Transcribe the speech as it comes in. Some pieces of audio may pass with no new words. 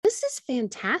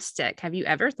fantastic. Have you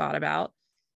ever thought about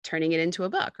turning it into a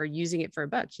book or using it for a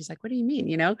book?" She's like, "What do you mean?"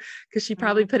 Because she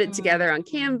probably put it together on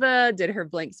Canva, did her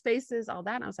blank spaces, all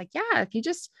that. And I was like, yeah, if you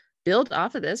just build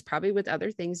off of this, probably with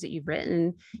other things that you've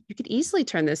written, you could easily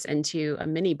turn this into a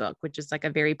mini book, which is like a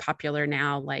very popular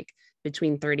now, like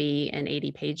between 30 and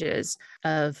 80 pages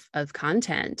of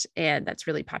content. And that's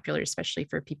really popular, especially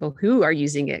for people who are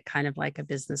using it kind of like a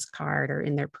business card or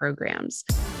in their programs.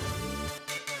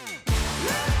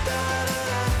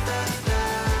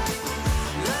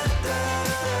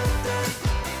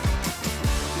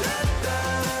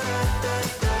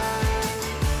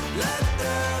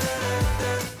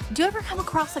 Do you ever come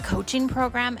across a coaching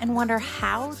program and wonder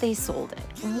how they sold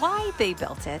it, why they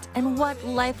built it, and what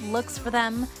life looks for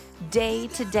them day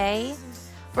to day?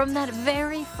 From that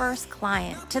very first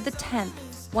client to the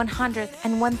 10th, 100th,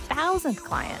 and 1000th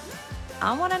client,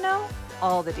 I want to know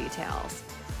all the details.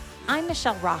 I'm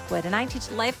Michelle Rockwood, and I teach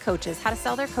life coaches how to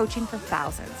sell their coaching for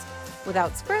thousands,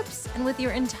 without scripts and with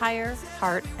your entire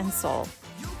heart and soul.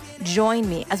 Join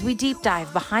me as we deep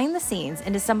dive behind the scenes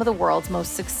into some of the world's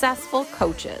most successful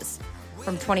coaches,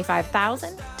 from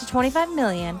 25,000 to 25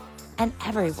 million and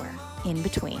everywhere in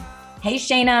between. Hey,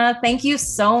 Shayna, thank you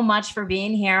so much for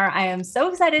being here. I am so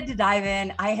excited to dive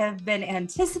in. I have been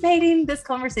anticipating this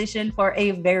conversation for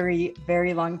a very,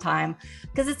 very long time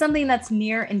because it's something that's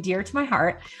near and dear to my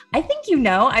heart. I think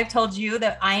I've told you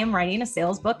that I am writing a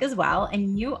sales book as well,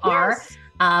 and you are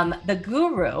the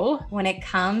guru when it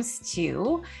comes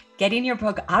to getting your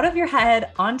book out of your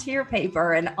head, onto your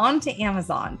paper, and onto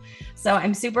Amazon. So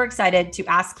I'm super excited to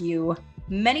ask you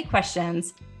many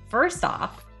questions. First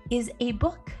off, is a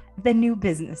book the new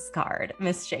business card,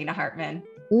 Miss Shayna Hartman?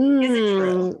 Is it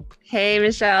true? Hey,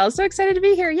 Michelle. So excited to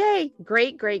be here. Yay.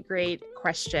 Great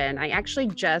question. I actually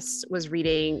just was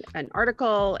reading an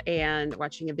article and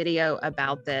watching a video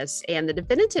about this. And the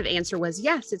definitive answer was,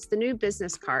 yes, it's the new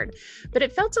business card. But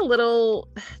it felt a little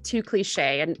too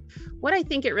cliche. And what I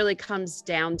think it really comes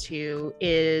down to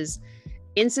is,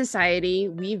 in society,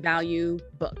 we value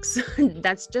books.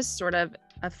 That's just sort of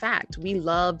a fact. We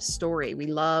love story. We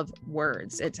love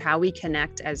words. It's how we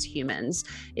connect as humans,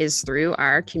 is through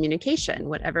our communication,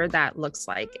 whatever that looks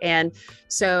like. And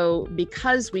so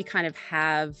because we kind of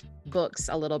have books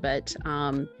a little bit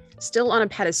still on a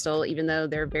pedestal, even though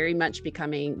they're very much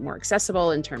becoming more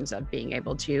accessible in terms of being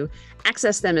able to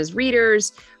access them as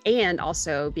readers and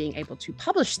also being able to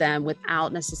publish them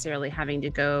without necessarily having to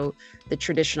go the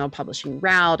traditional publishing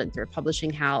route and through a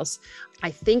publishing house, I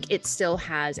think it still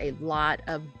has a lot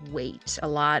of weight, a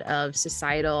lot of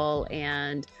societal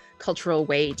and cultural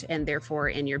weight, and therefore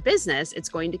in your business, it's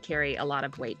going to carry a lot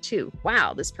of weight too.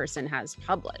 Wow, this person has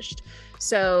published.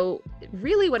 So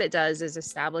really what it does is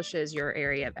establishes your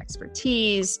area of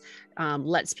expertise,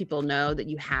 lets people know that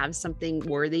you have something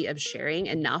worthy of sharing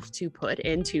enough to put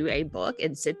into a book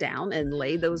and sit down and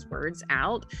lay those words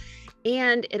out.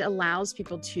 And it allows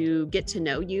people to get to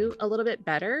know you a little bit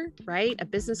better, right? A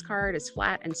business card is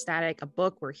flat and static. A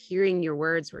book, we're hearing your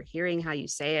words, we're hearing how you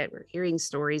say it, we're hearing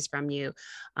stories from you,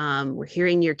 we're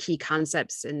hearing your key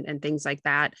concepts and things like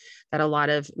that, that a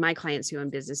lot of my clients who own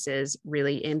businesses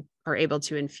really are able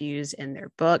to infuse in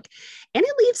their book. And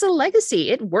it leaves a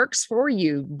legacy. It works for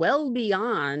you well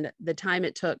beyond the time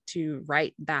it took to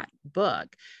write that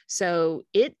book. So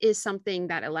it is something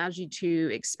that allows you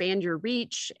to expand your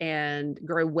reach and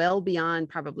grow well beyond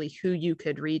probably who you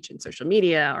could reach in social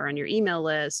media or on your email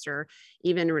list or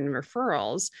even in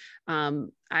referrals.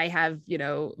 I have,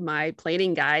 my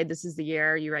planning guide. This is the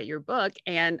year you write your book.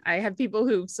 And I have people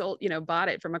who've sold, bought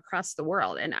it from across the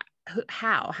world. And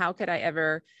how could I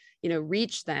ever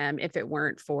reach them if it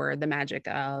weren't for the magic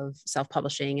of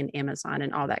self-publishing and Amazon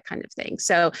and all that kind of thing.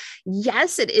 So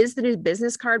yes, it is the new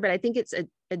business card, but I think it's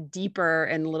a deeper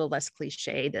and a little less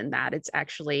cliche than that. It's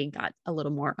actually got a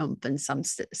little more oomph and some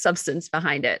substance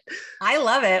behind it. I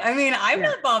love it. I mean, I'm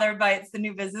not bothered by it's the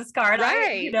new business card.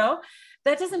 Right.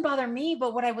 That doesn't bother me.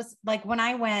 But what I was like, when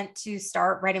I went to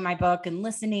start writing my book and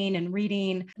listening and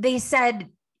reading, they said,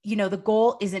 the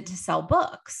goal isn't to sell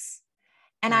books.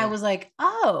 And I was like,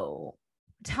 oh,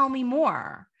 tell me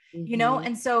more,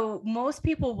 And so most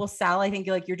people will sell, I think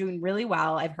like you're doing really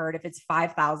well. I've heard if it's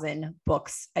 5,000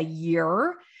 books a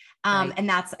year. And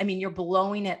that's, you're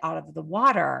blowing it out of the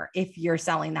water if you're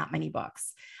selling that many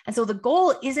books. And so the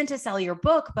goal isn't to sell your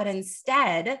book, but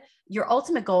instead your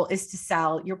ultimate goal is to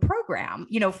sell your program,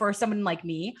 for someone like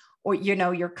me, or,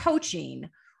 your coaching.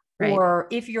 Right. Or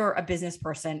if you're a business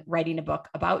person writing a book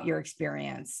about your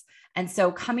experience. And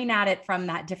so coming at it from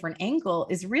that different angle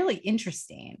is really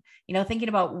interesting, thinking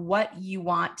about what you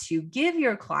want to give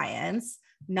your clients,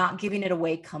 not giving it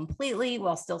away completely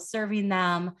while still serving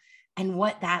them, and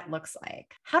what that looks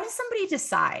like. How does somebody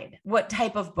decide what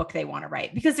type of book they want to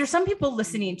write? Because there's some people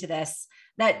listening to this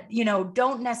that,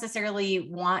 don't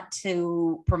necessarily want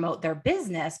to promote their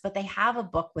business, but they have a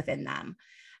book within them.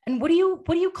 And what do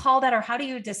you call that? Or how do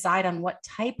you decide on what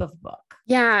type of book?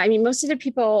 Yeah. I mean, most of the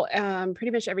people, pretty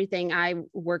much everything I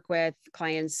work with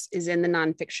clients is in the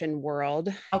nonfiction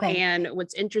world. Okay. And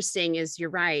what's interesting is you're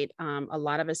right. A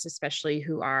lot of us, especially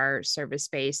who are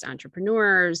service-based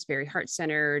entrepreneurs, very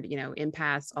heart-centered,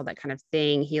 empaths, all that kind of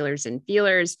thing, healers and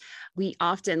feelers, we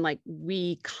often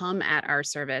we come at our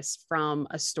service from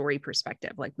a story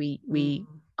perspective. Like we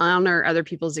honor other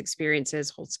people's experiences,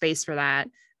 hold space for that,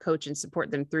 coach and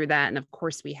support them through that. And of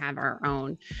course we have our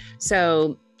own.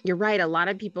 So you're right. A lot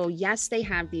of people, yes, they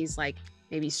have these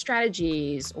maybe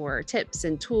strategies or tips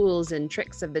and tools and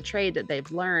tricks of the trade that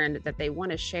they've learned that they want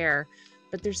to share,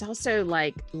 but there's also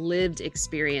lived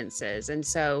experiences. And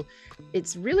so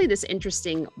it's really this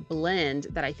interesting blend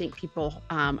that I think people,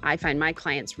 I find my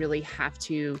clients really have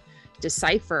to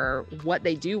decipher what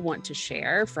they do want to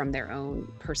share from their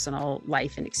own personal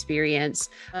life and experience.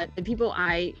 But the people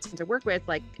I tend to work with,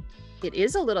 it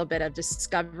is a little bit of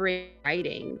discovering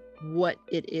writing what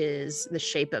it is, the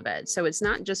shape of it. So it's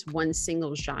not just one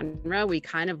single genre. We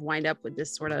kind of wind up with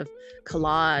this sort of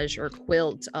collage or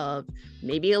quilt of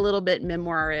maybe a little bit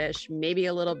memoirish, maybe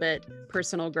a little bit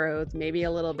personal growth, maybe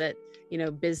a little bit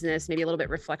business, maybe a little bit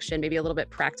reflection, maybe a little bit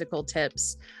practical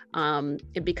tips.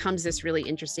 It becomes this really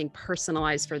interesting,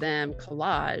 personalized for them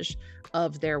collage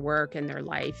of their work and their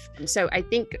life. And so I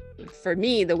think for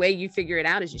me, the way you figure it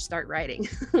out is you start writing.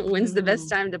 When's the best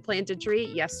time to plant a tree?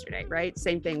 Yesterday, right?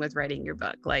 Same thing with writing your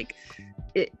book.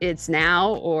 It's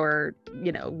now or,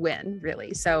 when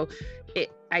really. So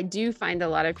I do find a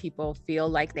lot of people feel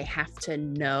like they have to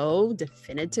know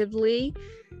definitively,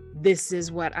 this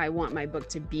is what I want my book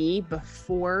to be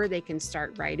before they can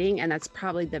start writing. And that's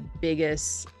probably the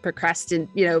biggest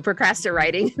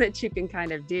procrastinating that you can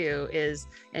kind of do is,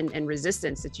 and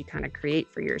resistance that you kind of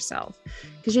create for yourself,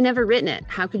 because you've never written it.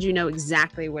 How could you know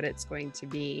exactly what it's going to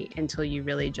be until you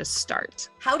really just start?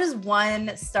 How does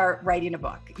one start writing a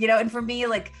book? And for me,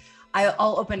 I have,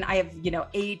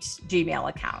 8 Gmail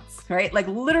accounts, right?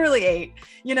 Literally 8,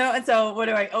 and so what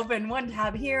do I open? One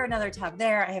tab here, another tab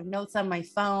there. I have notes on my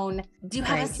phone. Do you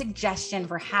have a suggestion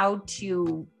for how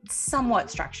to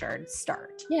somewhat structured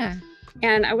start? Yeah.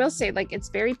 And I will say, it's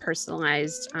very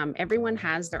personalized. Everyone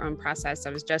has their own process. I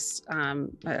was just,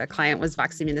 a client was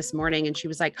voxing me this morning and she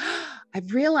was like, oh,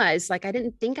 I've realized, I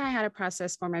didn't think I had a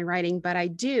process for my writing, but I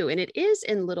do. And it is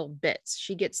in little bits.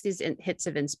 She gets these hits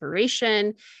of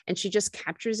inspiration and she just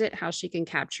captures it how she can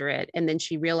capture it. And then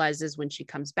she realizes when she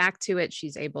comes back to it,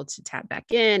 she's able to tap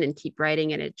back in and keep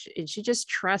writing. And she just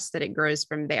trusts that it grows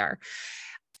from there.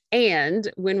 And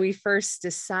when we first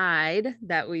decide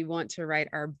that we want to write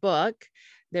our book,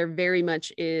 there very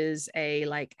much is a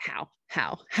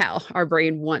how our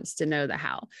brain wants to know the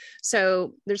how.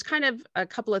 So there's kind of a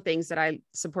couple of things that I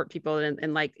support people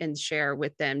and share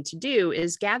with them to do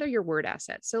is gather your word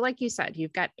assets. So like you said,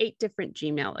 you've got 8 different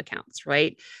Gmail accounts,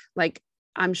 right?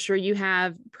 I'm sure you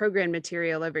have program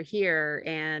material over here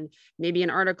and maybe an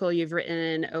article you've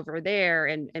written over there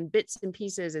and bits and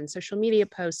pieces and social media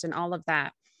posts and all of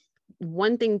that.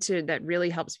 One thing that really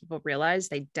helps people realize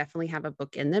they definitely have a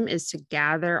book in them is to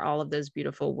gather all of those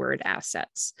beautiful word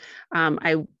assets.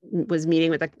 I was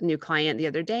meeting with a new client the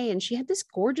other day and she had this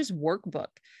gorgeous workbook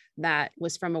that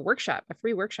was from a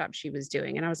free workshop she was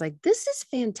doing. And I was like, this is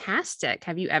fantastic.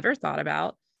 Have you ever thought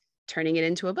about turning it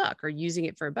into a book or using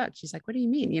it for a book? She's like, what do you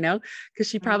mean? Because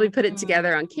she probably put it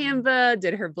together on Canva,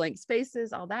 did her blank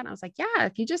spaces, all that. And I was like, yeah,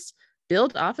 if you just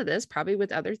build off of this, probably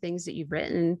with other things that you've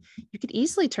written, you could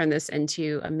easily turn this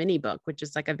into a mini book, which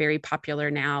is a very popular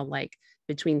now,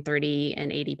 between 30 and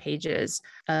 80 pages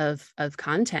of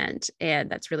content. And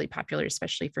that's really popular,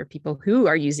 especially for people who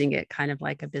are using it kind of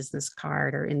like a business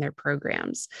card or in their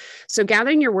programs. So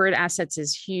gathering your word assets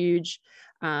is huge.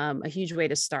 A huge way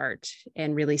to start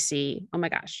and really see, oh my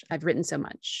gosh, I've written so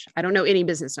much. I don't know any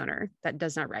business owner that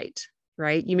does not write,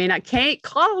 right? You may not can't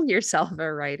call yourself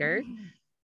a writer,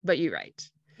 but you write.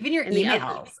 Even your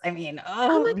emails.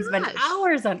 We spend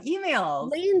hours on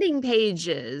emails. Landing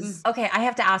pages. Okay, I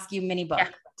have to ask you, mini book. Yeah.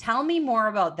 Tell me more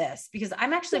about this because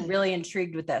I'm actually really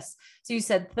intrigued with this. So you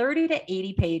said 30 to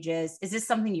 80 pages. Is this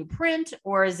something you print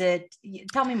or is it,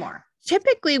 tell me more.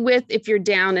 Typically if you're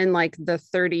down in the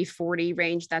 30, 40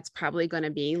 range, that's probably going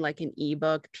to be an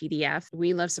ebook PDF.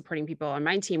 We love supporting people on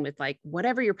my team with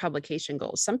whatever your publication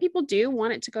goals. Some people do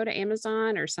want it to go to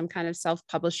Amazon or some kind of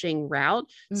self-publishing route.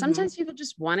 Mm-hmm. Sometimes people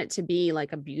just want it to be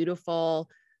a beautiful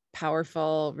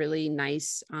powerful, really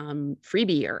nice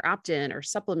freebie or opt-in or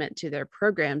supplement to their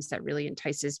programs that really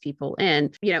entices people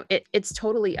in. It's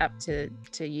totally up to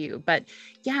you. But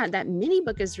yeah, that mini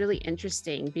book is really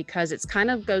interesting because it's kind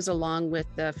of goes along with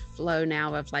the flow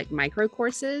now of like micro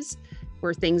courses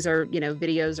where things are,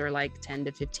 videos are like 10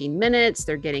 to 15 minutes.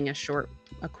 They're getting a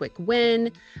quick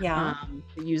win, the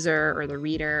user or the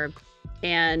reader.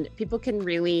 And people can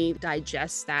really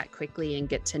digest that quickly and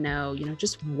get to know,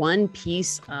 just one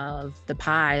piece of the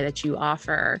pie that you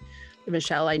offer.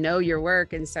 Michelle, I know your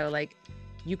work. And so like,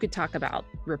 you could talk about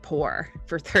rapport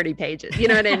for 30 pages, you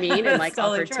know what I mean? And like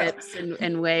offer tips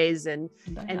and ways and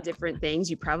different things.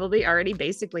 You probably already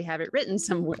basically have it written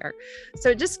somewhere.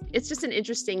 So it's just an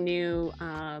interesting new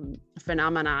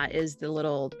phenomena is the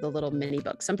little mini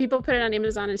book. Some people put it on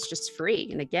Amazon, it's just free.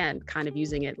 And again, kind of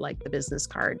using it like the business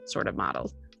card sort of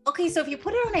model. Okay, so if you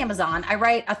put it on Amazon, I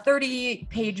write a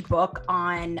 30-page book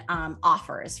on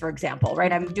offers, for example,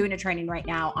 right? I'm doing a training right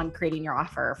now on creating your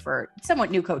offer for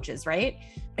somewhat new coaches, right?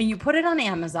 And you put it on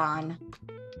Amazon,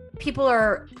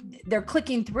 they're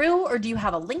clicking through, or do you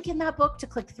have a link in that book to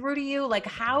click through to you? Like,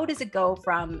 how does it go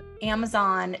from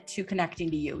Amazon to connecting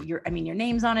to you? Your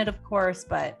name's on it, of course,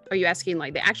 but... Are you asking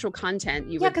like the actual content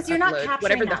you would because you're not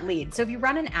capturing that lead. So if you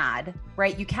run an ad,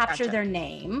 right, you capture their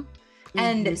name.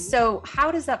 And so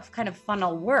how does that kind of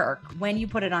funnel work when you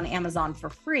put it on Amazon for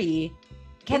free?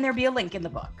 Can there be a link in the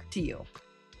book to you?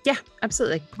 Yeah,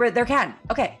 absolutely. There can.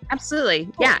 Okay. Absolutely.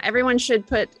 Cool. Yeah. Everyone should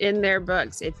put in their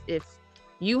books if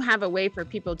you have a way for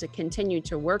people to continue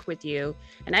to work with you.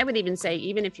 And I would even say,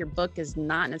 even if your book is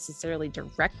not necessarily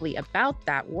directly about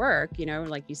that work,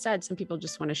 like you said, some people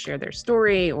just want to share their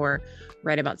story or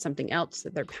write about something else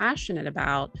that they're passionate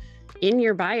about. In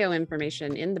your bio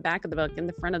information, in the back of the book, in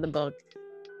the front of the book,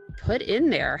 put in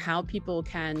there how people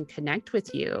can connect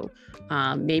with you.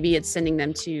 Maybe it's sending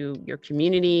them to your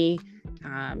community.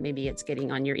 Maybe it's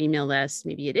getting on your email list.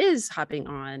 Maybe it is hopping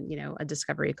on, a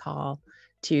discovery call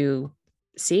to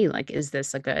see, like, is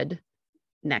this a good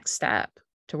next step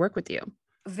to work with you?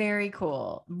 Very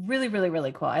cool. Really, really,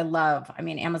 really cool.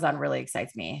 Amazon really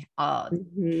excites me. All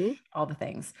the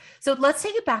things. So let's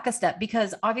take it back a step,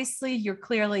 because obviously you're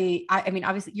clearly,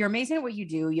 obviously you're amazing at what you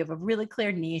do. You have a really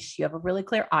clear niche. You have a really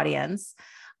clear audience.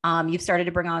 You've started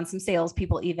to bring on some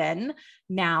salespeople even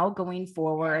now going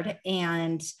forward.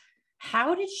 And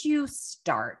how did you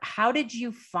start? How did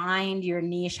you find your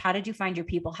niche? How did you find your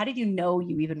people? How did you know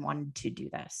you even wanted to do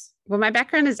this? Well, my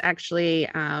background is actually,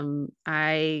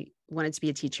 I wanted to be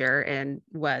a teacher and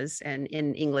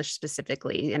in English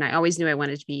specifically. And I always knew I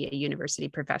wanted to be a university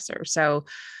professor. So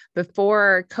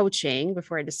before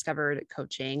I discovered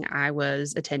coaching, I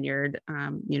was a tenured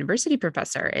university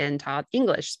professor and taught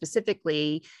English,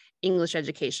 specifically English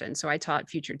education. So I taught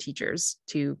future teachers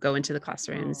to go into the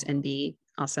classrooms and be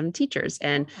awesome teachers.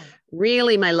 And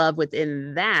really my love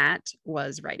within that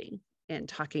was writing and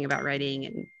talking about writing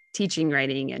and teaching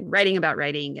writing and writing about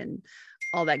writing and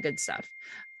all that good stuff.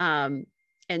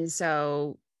 And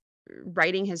so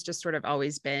writing has just sort of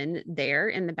always been there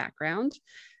in the background.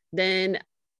 Then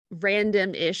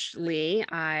random-ishly,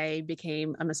 I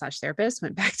became a massage therapist,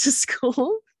 went back to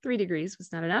school. 3 degrees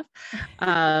was not enough.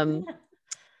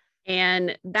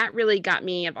 And that really got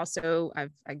me.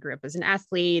 I grew up as an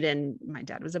athlete and my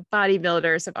dad was a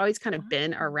bodybuilder. So I've always kind of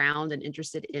been around and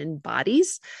interested in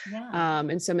bodies. Yeah.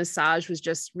 And so massage was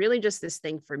just this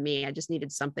thing for me. I just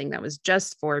needed something that was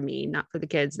just for me, not for the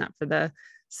kids, not for the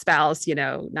spouse,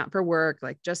 not for work,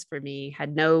 like just for me.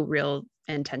 Had no real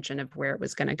intention of where it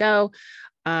was going to go.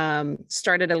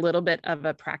 Started a little bit of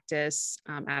a practice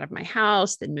out of my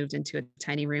house, then moved into a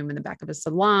tiny room in the back of a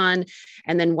salon.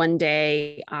 And then one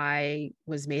day I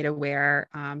was made aware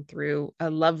through a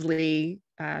lovely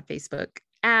Facebook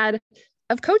ad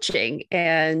of coaching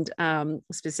and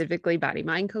specifically body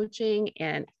mind coaching.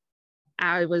 And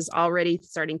I was already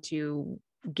starting to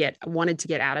wanted to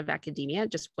get out of academia.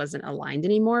 It just wasn't aligned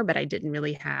anymore, but I didn't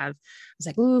really I was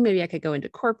like, ooh, maybe I could go into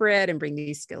corporate and bring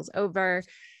these skills over.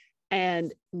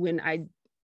 And when I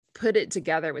put it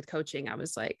together with coaching, I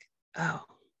was like, oh,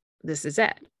 this is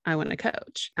it. I want to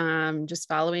coach. Just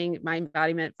following my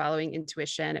embodiment, following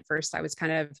intuition. At first, I was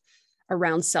kind of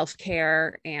around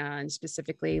self-care and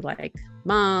specifically like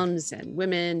moms and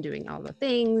women doing all the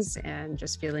things and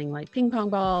just feeling like ping pong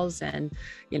balls. And,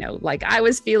 like I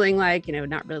was feeling like,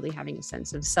 not really having a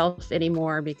sense of self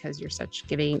anymore because you're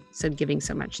giving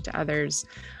so much to others.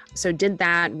 So did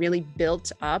that, really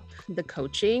built up the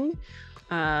coaching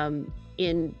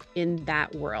in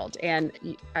that world. And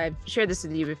I've shared this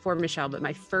with you before, Michelle, but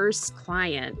my first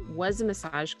client was a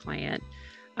massage client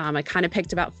I kind of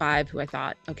picked about 5 who I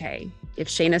thought, okay, if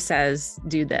Shayna says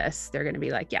do this, they're going to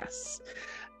be like, yes.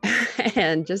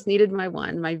 And just needed my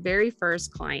one. My very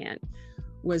first client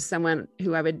was someone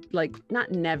who I would like,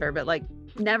 not never, but like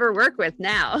never work with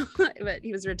now. But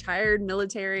he was retired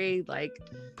military, like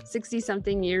 60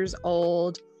 something years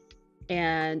old.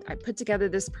 And I put together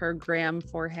this program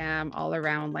for him all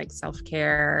around like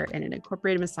self-care, and it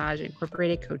incorporated massage,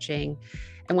 incorporated coaching.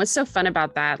 And what's so fun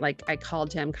about that, like I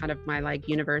called him kind of my like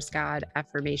universe, God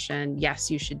affirmation. Yes,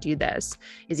 you should do this.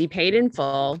 Is he paid in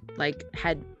full, like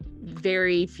had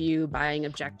very few buying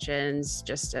objections.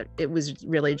 It was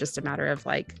really just a matter of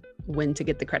like when to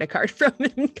get the credit card from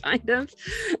him, kind of.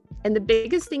 And the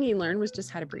biggest thing he learned was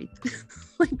just how to breathe.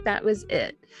 Like that was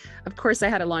it. Of course, I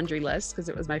had a laundry list because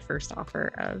it was my first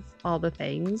offer of all the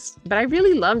things, but I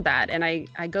really love that. And I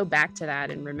go back to that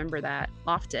and remember that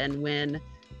often when,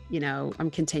 you know,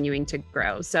 I'm continuing to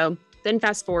grow. So then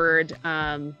fast forward,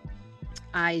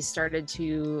 I started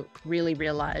to really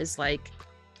realize like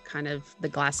kind of the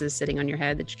glasses sitting on your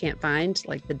head that you can't find,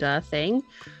 like the duh thing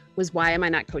was, why am I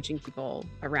not coaching people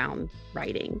around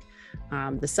writing?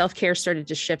 The self-care started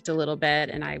to shift a little bit,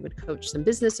 and I would coach some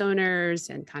business owners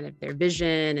and kind of their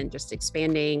vision and just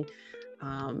expanding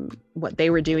what they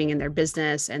were doing in their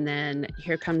business. And then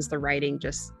here comes the writing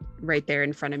just right there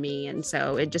in front of me. And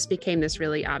so it just became this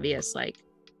really obvious, like,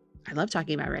 I love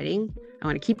talking about writing. I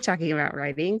want to keep talking about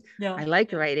writing. Yeah. I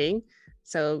like writing.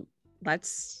 So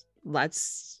let's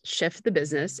shift the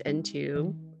business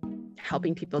into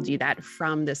helping people do that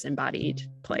from this embodied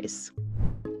place.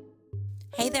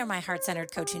 Hey there, my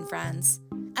heart-centered coaching friends.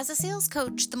 As a sales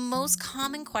coach, the most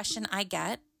common question I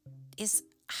get is,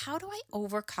 how do I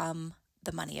overcome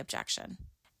the money objection?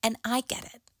 And I get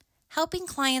it. Helping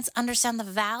clients understand the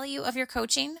value of your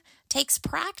coaching takes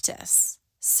practice.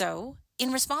 So,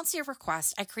 in response to your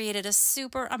request, I created a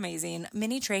super amazing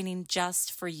mini training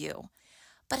just for you.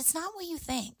 But it's not what you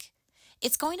think.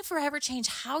 It's going to forever change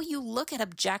how you look at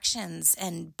objections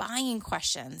and buying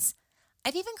questions.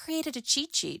 I've even created a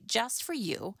cheat sheet just for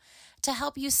you to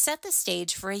help you set the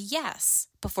stage for a yes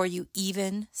before you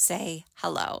even say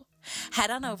hello. Head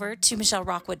on over to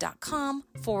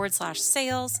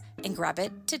michellerockwood.com/sales and grab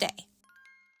it today.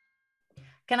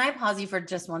 Can I pause you for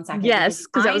just 1 second? Yes,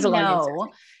 because that was a long answer.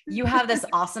 You have this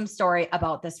awesome story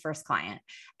about this first client,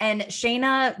 and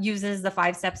Shayna uses the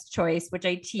 5 steps choice, which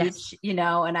I teach, yes. You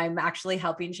know, and I'm actually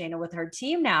helping Shayna with her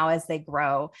team now as they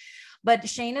grow. But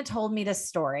Shayna told me this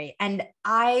story, and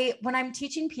when I'm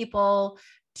teaching people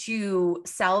to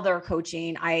sell their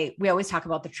coaching, we always talk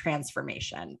about the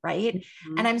transformation, right?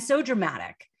 Mm-hmm. And I'm so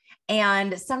dramatic.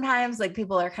 And sometimes like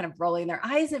people are kind of rolling their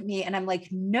eyes at me, and I'm like,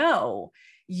 no,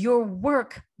 your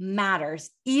work matters.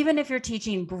 Even if you're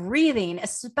teaching breathing,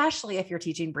 especially if you're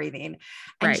teaching breathing.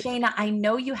 And right. Shayna, I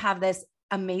know you have this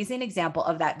amazing example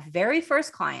of that very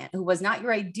first client who was not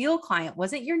your ideal client,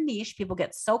 wasn't your niche. People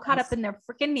get so caught up in their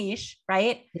freaking niche,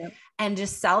 right? Yep. And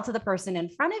just sell to the person in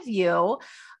front of you.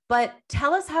 But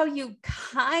tell us how you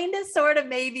kind of sort of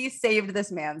maybe saved this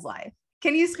man's life.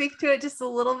 Can you speak to it just a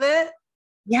little bit?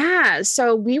 Yeah.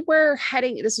 So we were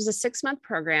this was a 6-month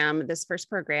program, this first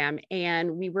program,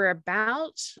 and we were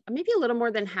about maybe a little more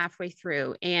than halfway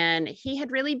through. And he had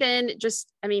really been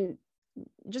just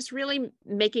really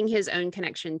making his own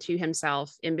connection to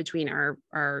himself in between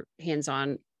our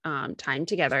hands-on time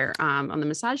together on the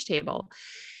massage table.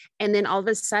 And then all of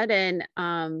a sudden,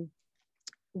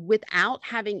 without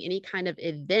having any kind of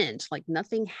event, like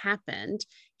nothing happened,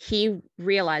 he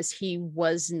realized he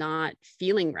was not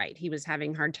feeling right. He was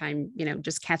having a hard time,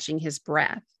 just catching his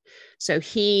breath. So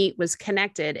he was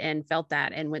connected and felt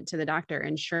that and went to the doctor.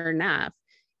 And sure enough,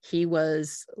 he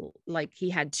was like, he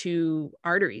had 2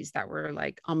 arteries that were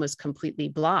like almost completely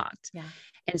blocked. Yeah.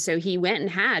 And so he went and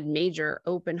had major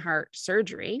open heart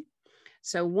surgery.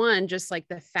 So one, just like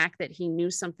the fact that he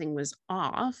knew something was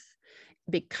off,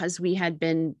 because we had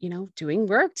been, doing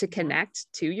work to connect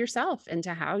to yourself and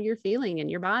to how you're feeling in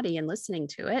your body and listening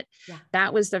to it. Yeah.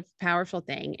 That was the powerful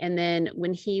thing. And then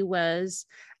when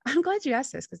I'm glad you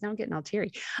asked this because now I'm getting all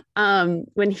teary.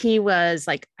 When he was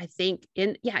like, I think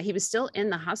he was still in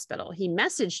the hospital. He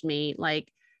messaged me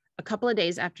like a couple of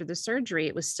days after the surgery.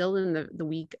 It was still in the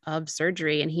week of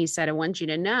surgery. And he said, I want you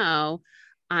to know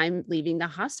I'm leaving the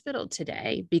hospital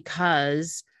today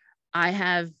because I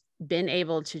have been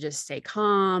able to just stay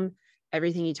calm.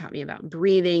 Everything he taught me about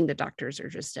breathing, the doctors are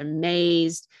just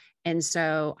amazed. And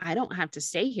so I don't have to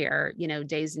stay here,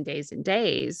 days and days and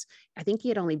days. I think he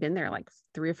had only been there like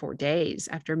 3 or 4 days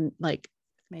after like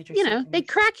Major you know, they separation.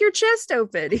 crack your chest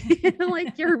open,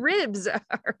 like your ribs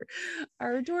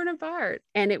are torn apart.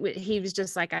 And he was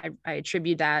just like, I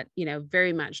attribute that, you know,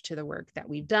 very much to the work that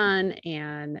we've done.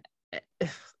 And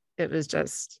it was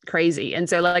just crazy. And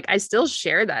so like, I still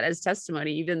share that as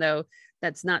testimony, even though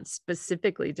that's not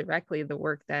specifically directly the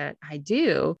work that I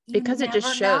do, because it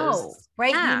just shows,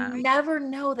 right? Yeah. You never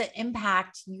know the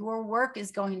impact your work is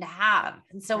going to have.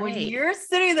 And so when Right. you're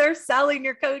sitting there selling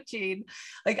your coaching,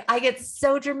 like I get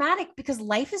so dramatic because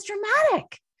life is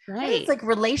dramatic. Right? It's like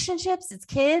relationships, it's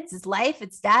kids, it's life,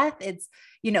 it's death, it's,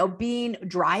 you know,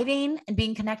 driving and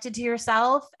being connected to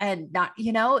yourself and not,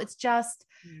 you know, it's just,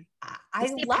 I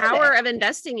It's the love power it. of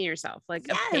investing in yourself, like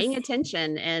of paying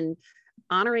attention and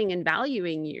honoring and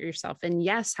valuing yourself. And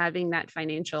yes, having that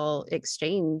financial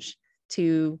exchange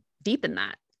to deepen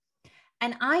that.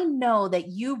 And I know that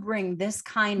you bring this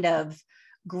kind of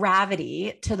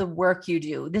gravity to the work you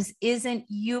do. This isn't,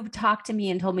 you've talked to me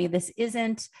and told me this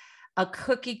isn't a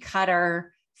cookie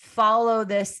cutter, follow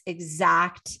this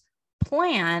exact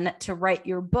plan to write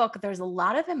your book. There's a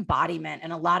lot of embodiment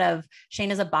and a lot of,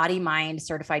 Shane is a body mind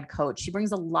certified coach. She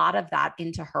brings a lot of that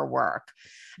into her work.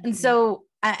 And so,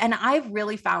 and I've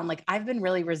really found like, I've been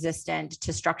really resistant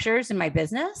to structures in my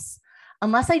business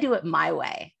unless I do it my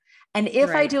way. And if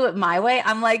I do it my way,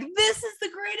 I'm like, this is the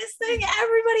greatest thing.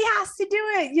 Everybody has to do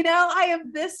it. You know, I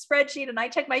have this spreadsheet and I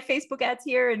check my Facebook ads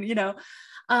here and, you know,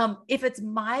 if it's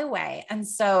my way. And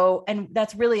so, and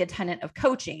that's really a tenet of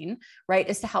coaching, right?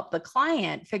 Is to help the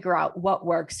client figure out what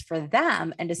works for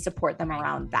them and to support them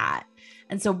around that.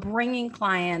 And so bringing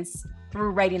clients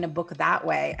through writing a book that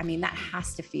way, I mean, that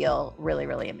has to feel really,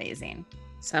 really amazing.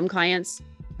 Some clients,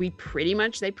 they pretty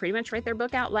much write their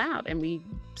book out loud and we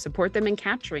support them in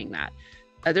capturing that.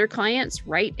 Other clients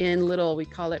write in little, we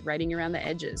call it writing around the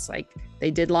edges. Like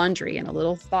they did laundry and a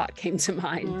little thought came to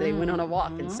mind. They went on a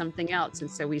walk and something else. And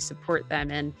so we support them.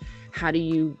 And how do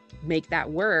you make that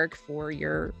work for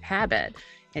your habit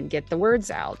and get the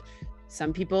words out?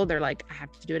 Some people, they're like, I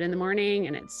have to do it in the morning.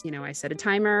 And it's, you know, I set a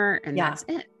timer and that's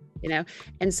it. You know,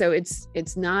 and so it's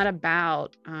not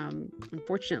about,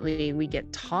 unfortunately, we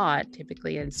get taught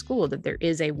typically in school that there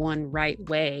is a one right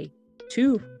way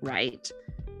to write.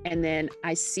 And then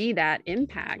I see that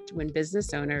impact when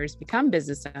business owners become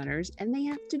business owners and they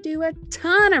have to do a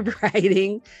ton of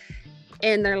writing.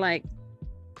 And they're like,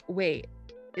 wait,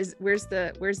 where's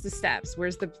the steps?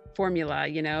 Where's the formula?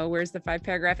 You know, where's the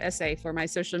 5-paragraph essay for my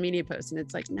social media post? And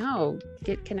it's like, no,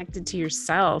 get connected to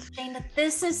yourself. Shane,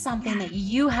 this is something that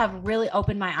you have really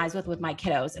opened my eyes with my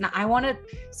kiddos. And I want to,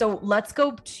 so let's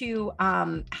go to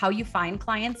how you find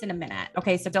clients in a minute.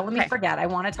 Okay. So don't let me forget. I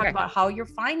want to talk about how you're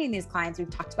finding these clients. We've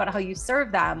talked about how you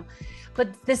serve them, but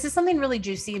this is something really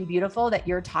juicy and beautiful that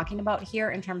you're talking about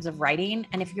here in terms of writing.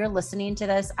 And if you're listening to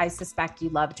this, I suspect you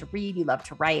love to read, you love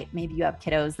to write. Maybe you have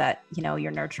kiddos that, you know,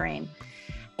 you're nurturing.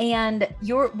 And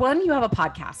you have a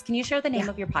podcast. Can you share the name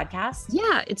of your podcast?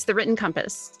 Yeah, it's The Written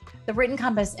Compass. The Written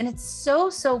Compass. And it's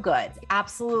so, so good.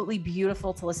 Absolutely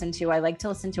beautiful to listen to. I like to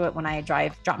listen to it when I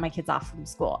drop my kids off from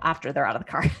school after they're out of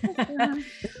the car.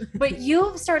 But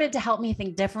you've started to help me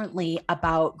think differently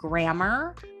about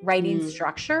grammar, writing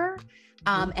structure,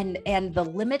 and the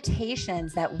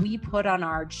limitations that we put on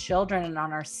our children and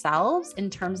on ourselves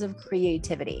in terms of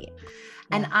creativity.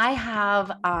 And I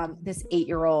have this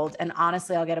 8-year-old, and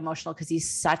honestly, I'll get emotional because he's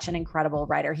such an incredible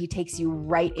writer. He takes you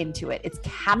right into it. It's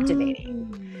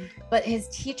captivating. But his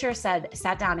teacher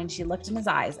sat down and she looked in his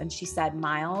eyes and she said,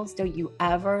 Miles, don't you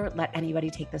ever let anybody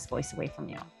take this voice away from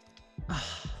you.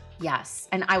 Yes.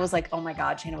 And I was like, oh my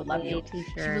God, Shana would love you.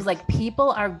 She was like,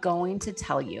 people are going to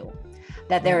tell you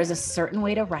that there is a certain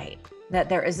way to write, that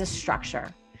there is a structure,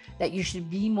 that you should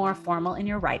be more formal in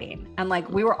your writing. And like,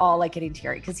 we were all like getting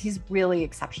teary because he's really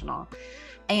exceptional.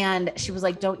 And she was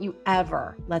like, don't you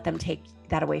ever let them take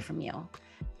that away from you.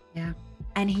 Yeah.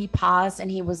 And he paused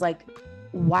and he was like,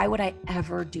 why would I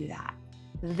ever do that?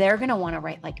 They're going to want to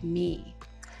write like me.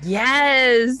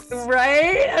 Yes.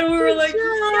 Right. And we were like,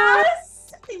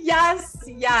 yes, yes,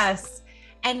 yes.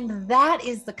 And that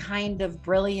is the kind of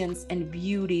brilliance and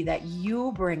beauty that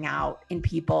you bring out in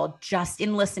people just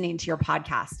in listening to your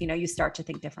podcast. You know, you start to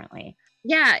think differently.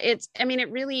 Yeah,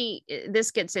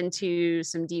 this gets into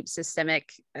some deep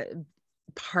systemic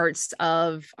parts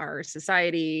of our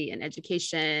society and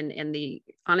education, and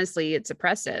honestly, it's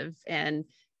oppressive. And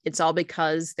it's all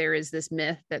because there is this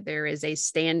myth that there is a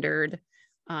standard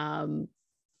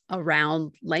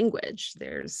around language.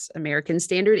 There's American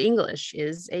Standard English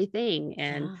is a thing.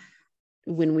 And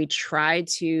when we try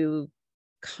to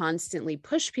constantly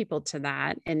push people to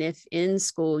that, and if in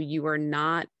school you are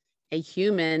not a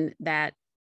human that,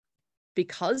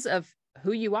 because of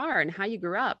who you are and how you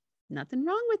grew up. Nothing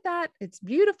wrong with that. It's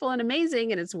beautiful and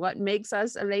amazing. And it's what makes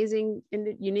us amazing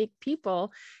and unique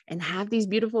people and have these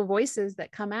beautiful voices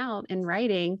that come out in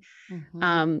writing.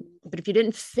 But if you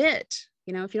didn't fit,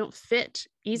 if you don't fit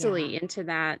easily into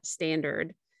that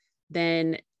standard,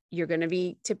 then you're going to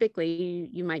be typically,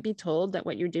 you might be told that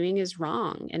what you're doing is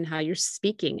wrong and how you're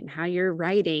speaking and how you're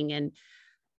writing. And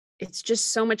it's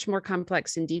just so much more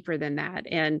complex and deeper than that.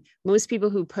 And most people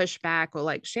who push back will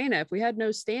like, Shana, if we had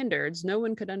no standards, no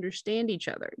one could understand each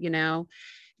other, And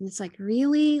it's like,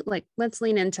 really? Like, let's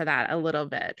lean into that a little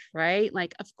bit, right?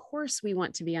 Like, of course we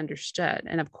want to be understood.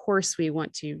 And of course we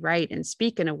want to write and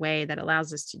speak in a way that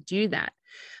allows us to do that.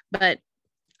 But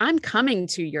I'm coming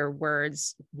to your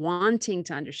words wanting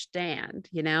to understand,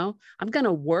 I'm going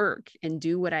to work and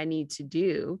do what I need to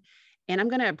do. And I'm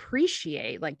going to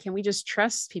appreciate, like, can we just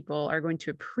trust people are going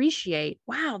to appreciate,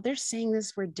 wow, they're saying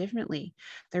this word differently.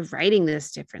 They're writing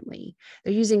this differently.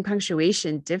 They're using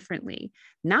punctuation differently,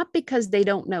 not because they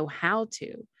don't know how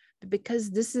to, but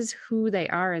because this is who they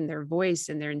are in their voice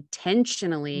and they're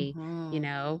intentionally,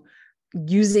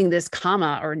 using this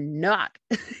comma or not,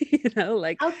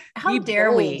 like how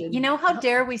dare we, how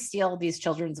dare we steal these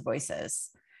children's voices?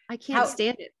 I can't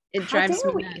stand it. It drives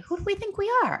me nuts. Who do we think we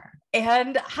are?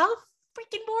 And how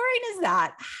freaking boring is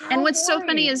that? And what's so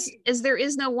funny is there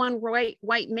is no one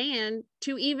white man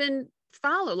to even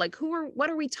follow. Like, what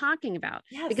are we talking about?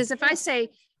 Yes, because if I say,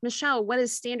 Michelle, what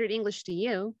is standard English to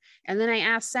you? And then I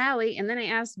ask Sally, and then I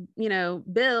ask,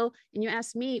 Bill, and you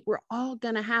ask me, we're all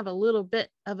going to have a little bit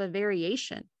of a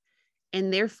variation.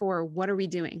 And therefore, what are we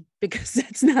doing? Because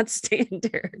that's not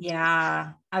standard.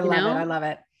 Yeah. I love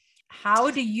it.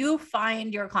 How do you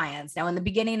find your clients? Now, in the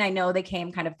beginning, I know they came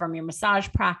kind of from your massage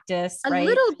practice, right? A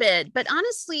little bit, but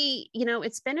honestly,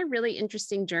 it's been a really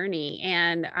interesting journey.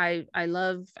 And I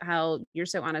love how you're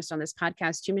so honest on this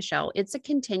podcast too, Michelle. It's a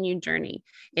continued journey.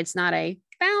 It's not a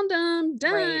found them,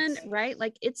 done, right?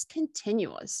 Like, it's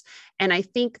continuous. And I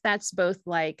think that's both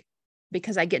like,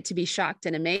 because I get to be shocked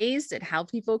and amazed at how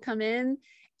people come in.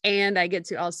 And I get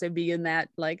to also be in that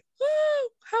like, oh,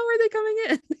 how are they coming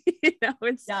in?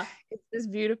 It's this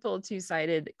beautiful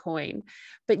two-sided coin.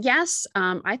 But yes,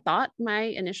 I thought my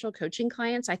initial coaching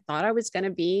clients, I thought I was going to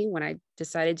be, when I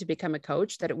decided to become a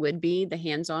coach, that it would be the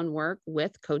hands-on work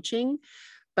with coaching.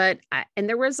 And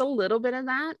there was a little bit of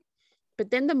that.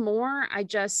 But then the more I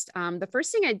just, the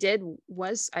first thing I did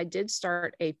was I did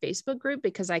start a Facebook group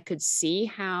because I could see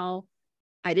how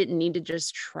I didn't need to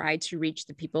just try to reach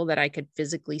the people that I could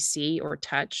physically see or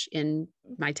touch in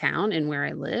my town and where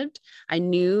I lived. I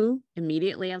knew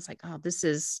immediately, I was like, oh, this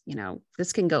is,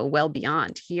 this can go well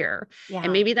beyond here. Yeah.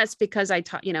 And maybe that's because I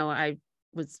taught, I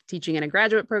was teaching in a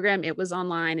graduate program. It was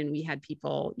online and we had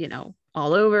people,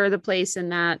 all over the place,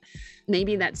 and that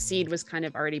maybe that seed was kind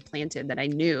of already planted that I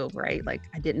knew, right? Like,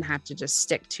 I didn't have to just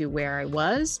stick to where I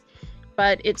was.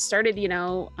 But it started,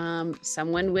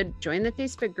 someone would join the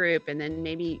Facebook group and then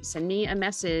maybe send me a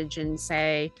message and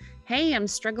say, hey, I'm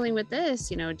struggling with this,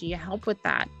 do you help with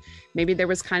that? Maybe there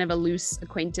was kind of a loose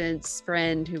acquaintance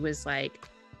friend who was like,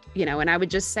 and I would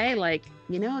just say like,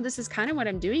 this is kind of what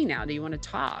I'm doing now. Do you want to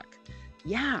talk?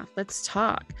 Yeah, let's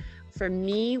talk. For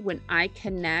me, when I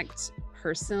connect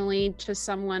personally to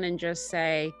someone and just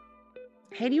say,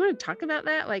 hey, do you want to talk about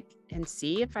that? Like, and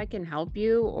see if I can help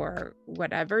you or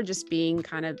whatever, just being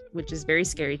kind of, which is very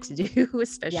scary to do,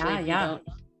 especially if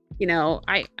you don't,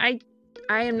 I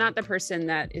am not the person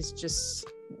that is just,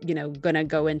 going to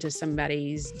go into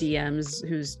somebody's DMs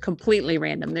who's completely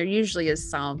random. There usually is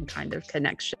some kind of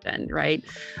connection, right?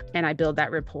 And I build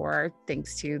that rapport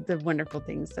thanks to the wonderful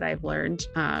things that I've learned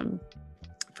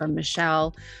from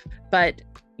Michelle. But,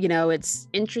 it's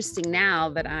interesting now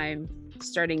that I'm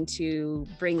starting to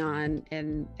bring on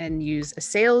and use a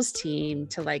sales team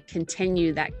to like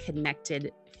continue that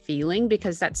connected feeling,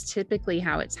 because that's typically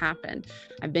how it's happened.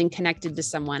 I've been connected to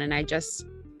someone and I just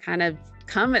kind of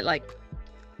come at like,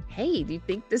 hey, do you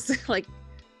think this is like,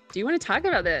 do you want to talk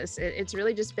about this? It's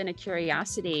really just been a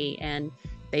curiosity, and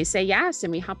they say yes,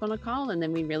 and we hop on a call, and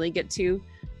then we really get to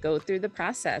go through the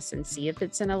process and see if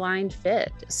it's an aligned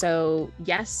fit. So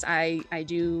yes, I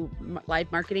do live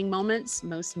marketing moments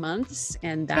most months,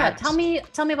 and that. Yeah,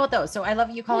 tell me about those. So I love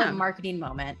you call it a marketing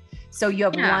moment. So you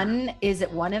have is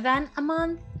it one event a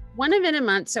month? One event a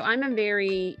month. So I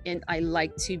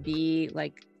like to be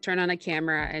like turn on a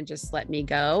camera and just let me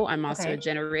go. I'm also a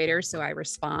generator, so I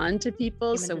respond to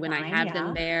people. So when I have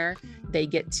them there, they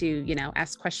get to, you know,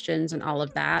 ask questions and all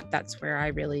of that. That's where I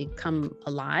really come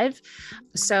alive.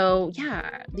 So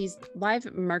yeah, these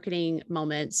live marketing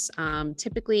moments,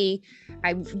 typically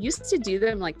I used to do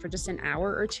them like for just an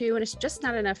hour or two, and it's just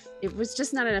not enough. It was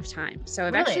just not enough time. So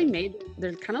I've actually made,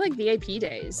 they're kind of like VIP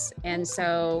days. And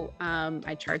so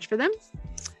I charge for them.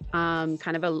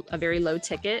 Kind of a very low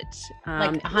ticket,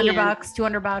 like $100,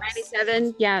 $200,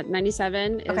 97. Yeah.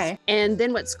 97 is, okay. And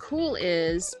then what's cool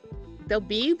is there'll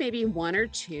be maybe one or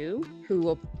two who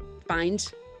will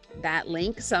find that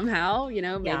link somehow, you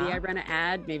know, maybe I run an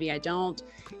ad, maybe I don't,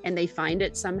 and they find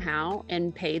it somehow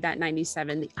and pay that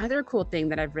 97. The other cool thing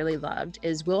that I've really loved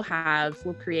is we'll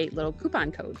create little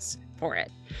coupon codes for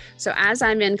it. So as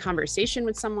I'm in conversation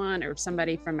with someone or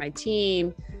somebody from my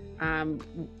team,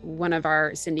 one of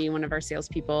our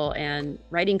salespeople and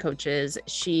writing coaches,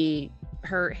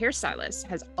 her hairstylist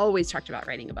has always talked about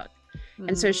writing a book.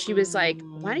 And so she was like,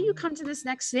 why don't you come to this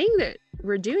next thing that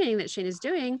we're doing, that Shane is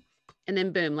doing? And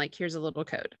then boom, like, here's a little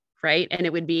code, right? And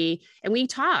it would be, and we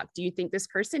talked, do you think this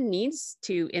person needs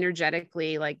to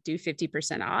energetically like do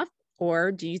 50% off?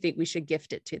 Or do you think we should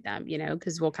gift it to them? You know,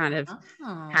 because we'll kind of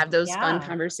have those fun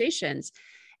conversations.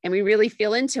 And we really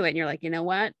feel into it. And you're like, you know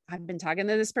what? I've been talking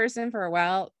to this person for a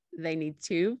while. They need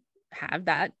to have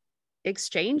that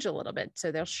exchange a little bit.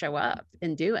 So they'll show up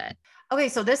and do it. Okay.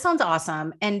 So this sounds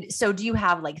awesome. And so do you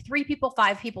have like 3 people,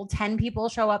 5 people, 10 people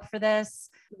show up for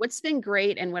this? What's been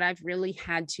great, and what I've really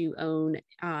had to own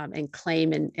and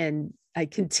claim, and I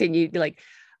continue to, like,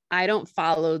 I don't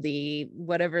follow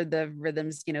whatever the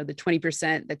rhythms, you know, the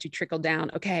 20% that you trickle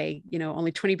down. Okay. You know,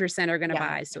 only 20% are going to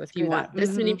buy. So if you want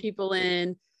this many people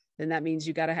in, then that means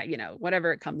you got to have, you know,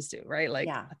 whatever it comes to, right? Like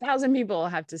 1,000 people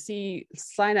have to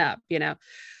sign up, you know.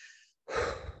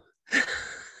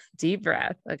 Deep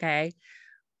breath. Okay.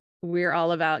 We're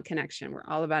all about connection. We're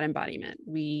all about embodiment.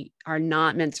 We are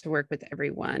not meant to work with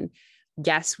everyone.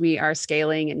 Yes, we are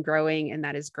scaling and growing, and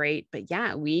that is great. But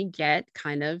yeah, we get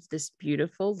kind of this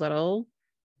beautiful little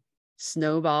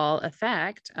snowball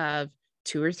effect of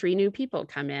 2 or 3 new people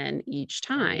come in each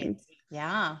time.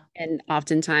 Yeah. And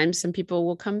oftentimes some people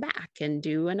will come back and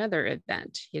do another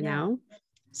event, you know?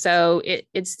 So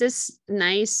it's this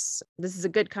is a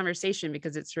good conversation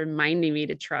because it's reminding me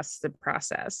to trust the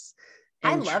process.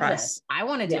 I love this. I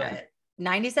want to do it.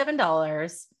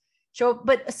 $97.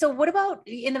 So what about,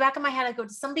 in the back of my head, I go,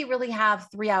 does somebody really have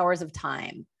 3 hours of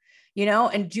time, you know?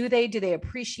 And do they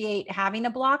appreciate having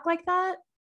a block like that?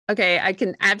 Okay. I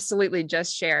can absolutely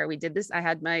just share. We did this. I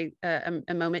had my,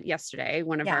 a moment yesterday,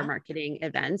 one of our marketing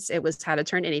events. It was how to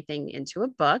turn anything into a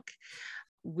book.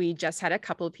 We just had a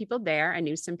couple of people there. I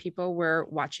knew some people were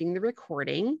watching the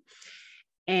recording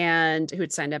and who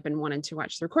had signed up and wanted to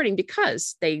watch the recording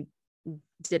because they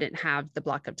didn't have the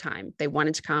block of time. They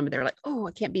wanted to come and they're like, oh,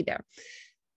 I can't be there.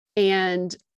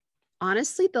 And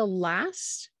honestly, the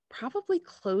last probably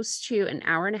close to an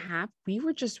hour and a half, we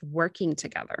were just working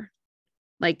together.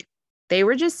 Like, they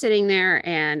were just sitting there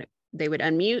and they would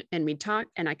unmute and we'd talk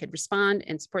and I could respond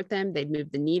and support them. They'd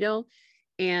move the needle.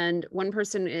 And one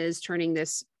person is turning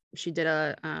this, she did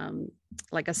a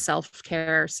like a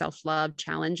self-care, self-love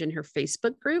challenge in her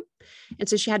Facebook group. And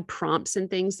so she had prompts and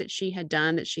things that she had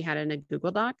done that she had in a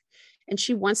Google Doc. And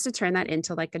she wants to turn that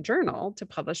into like a journal to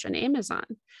publish on Amazon.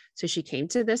 So she came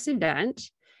to this event.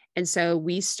 And so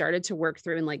we started to work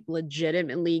through and like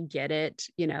legitimately get it,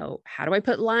 you know, how do I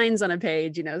put lines on a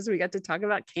page? You know, so we got to talk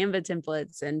about Canva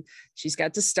templates and she's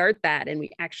got to start that. And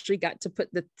we actually got to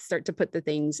start to put the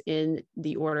things in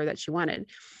the order that she wanted.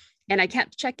 And I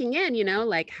kept checking in, you know,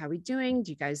 like, how are we doing?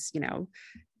 Do you guys, you know,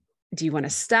 do you want to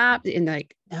stop? And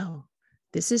like, no,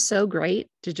 this is so great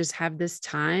to just have this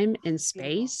time and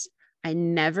space. I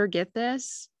never get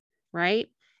this. Right.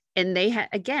 And they had,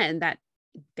 again, that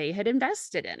they had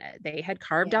invested in it. They had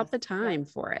carved out the time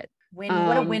for it.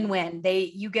 What a win-win.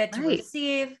 You get to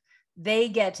receive, they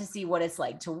get to see what it's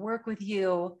like to work with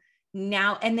you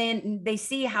now. And then they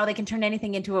see how they can turn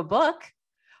anything into a book.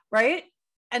 Right.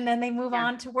 And then they move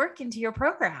on to work into your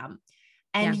program,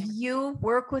 and you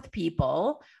work with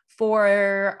people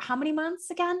for how many months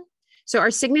again? So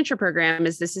our signature program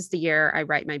is, this is the year I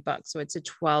write my book. So it's a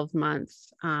 12-month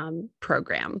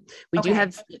program. We do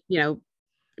have, you know,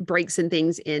 breaks and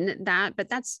things in that, but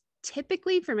that's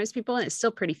typically for most people, and it's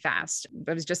still pretty fast.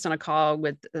 I was just on a call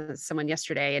with someone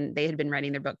yesterday and they had been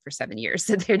writing their book for 7 years.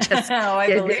 So they're just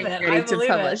ready to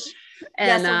publish.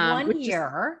 And so 1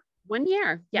 year. 1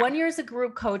 year. Yeah. 1 year is a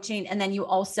group coaching. And then you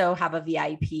also have a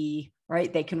VIP,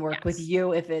 right? They can work with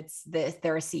you if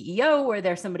they're a CEO or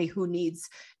they're somebody who needs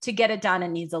to get it done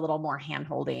and needs a little more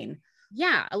hand-holding.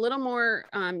 Yeah, a little more,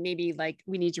 maybe like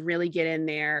we need to really get in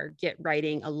there, get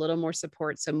writing, a little more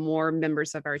support. So more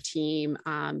members of our team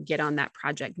get on that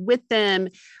project with them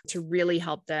to really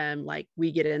help them. Like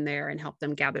we get in there and help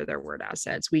them gather their word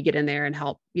assets. We get in there and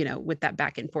help, with that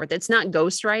back and forth. It's not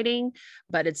ghostwriting,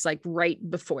 but it's like right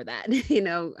before that,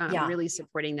 really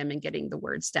supporting them and getting the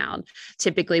words down.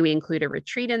 Typically we include a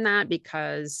retreat in that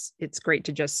because it's great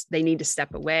to they need to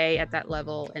step away at that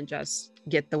level and just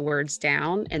get the words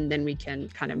down, and then we can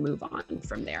kind of move on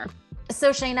from there. So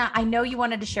Shayna, I know you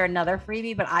wanted to share another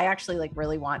freebie, but I actually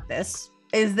really want this.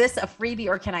 Is this a freebie,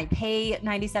 or can I pay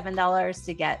 $97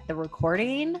 to get the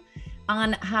recording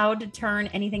on how to turn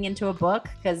anything into a book?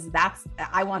 Because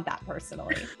I want that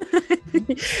personally.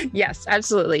 Yes,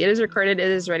 absolutely. It is recorded. It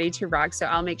is ready to rock. So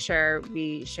I'll make sure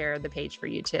we share the page for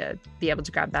you to be able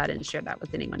to grab that and share that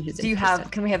with anyone who's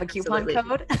interested. Can we have a coupon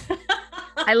code?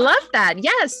 I love that.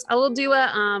 Yes. I will do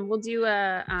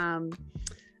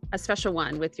a special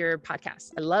one with your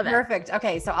podcast. I love it. Perfect.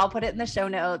 Okay. So I'll put it in the show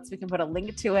notes. We can put a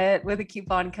link to it with a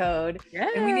coupon code. Yes.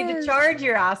 And we need to charge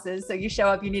your asses. So you show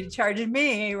up, you need to charge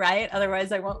me, right?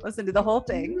 Otherwise I won't listen to the whole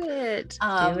thing. Do it.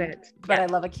 But I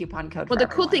love a coupon code. Well, the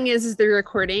cool thing is the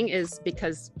recording is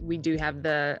because we do have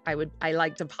I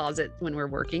like to pause it when we're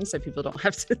working so people don't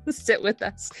have to sit with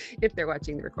us if they're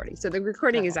watching the recording. So the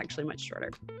recording is actually much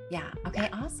shorter. Yeah. Okay.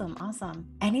 Awesome. Awesome.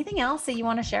 Anything else that you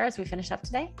want to share as we finish up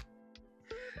today?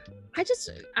 I just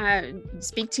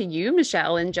speak to you,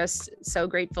 Michelle, and just so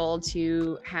grateful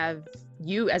to have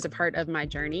you as a part of my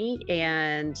journey,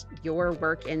 and your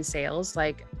work in sales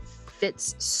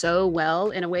fits so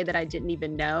well in a way that I didn't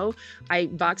even know. I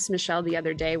boxed Michelle the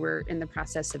other day. We're in the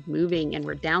process of moving and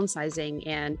we're downsizing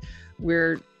and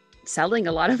we're selling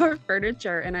a lot of our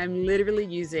furniture, and I'm literally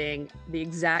using the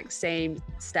exact same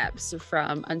steps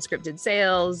from Unscripted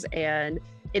Sales, and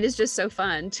it is just so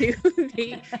fun to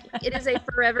be, it is a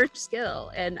forever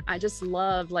skill. And I just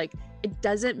love, it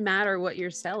doesn't matter what you're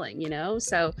selling,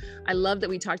 So I love that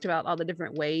we talked about all the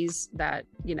different ways that,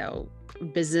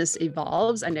 business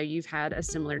evolves. I know you've had a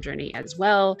similar journey as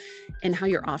well, and how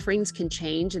your offerings can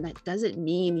change. And that doesn't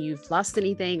mean you've lost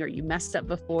anything or you messed up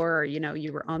before, or,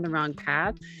 you were on the wrong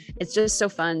path. It's just so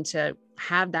fun to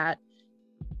have that.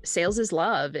 Sales is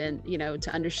love, and,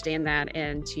 to understand that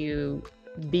and to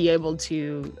be able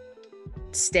to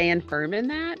stand firm in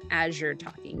that as you're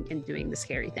talking and doing the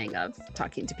scary thing of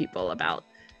talking to people about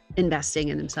investing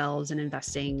in themselves and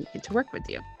investing to work with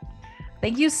you.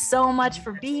 Thank you so much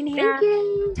for being here. Thank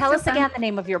you. Tell us again the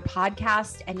name of your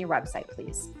podcast and your website,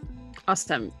 please.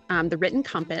 Awesome. The Written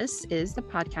Compass is the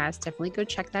podcast. Definitely go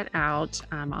check that out.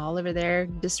 All over there,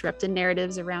 disrupting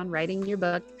narratives around writing your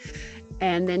book.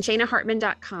 And then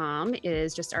ShaynaHartman.com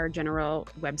is just our general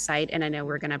website. And I know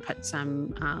we're going to put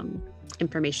some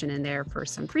information in there for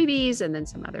some freebies and then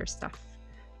some other stuff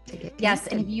to get. Yes.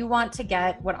 And if you want to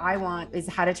get what I want is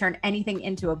how to turn anything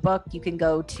into a book, you can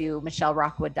go to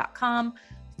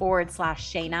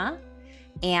michellerockwood.com/Shayna.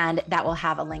 And that will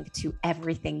have a link to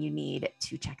everything you need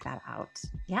to check that out.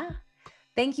 Yeah.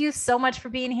 Thank you so much for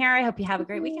being here. I hope you have a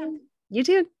great weekend. You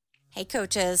too. Hey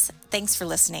coaches, thanks for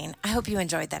listening. I hope you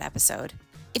enjoyed that episode.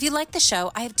 If you like the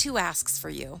show, I have 2 asks for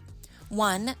you.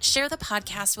 1, share the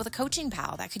podcast with a coaching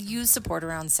pal that could use support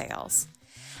around sales.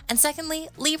 And secondly,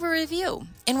 leave a review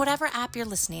in whatever app you're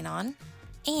listening on.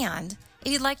 And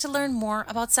if you'd like to learn more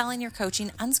about selling your coaching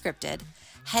unscripted,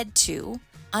 head to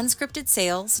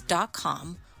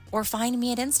unscriptedsales.com or find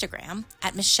me at Instagram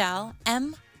at Michelle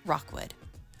M. Rockwood.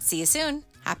 See you soon.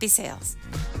 Happy sales.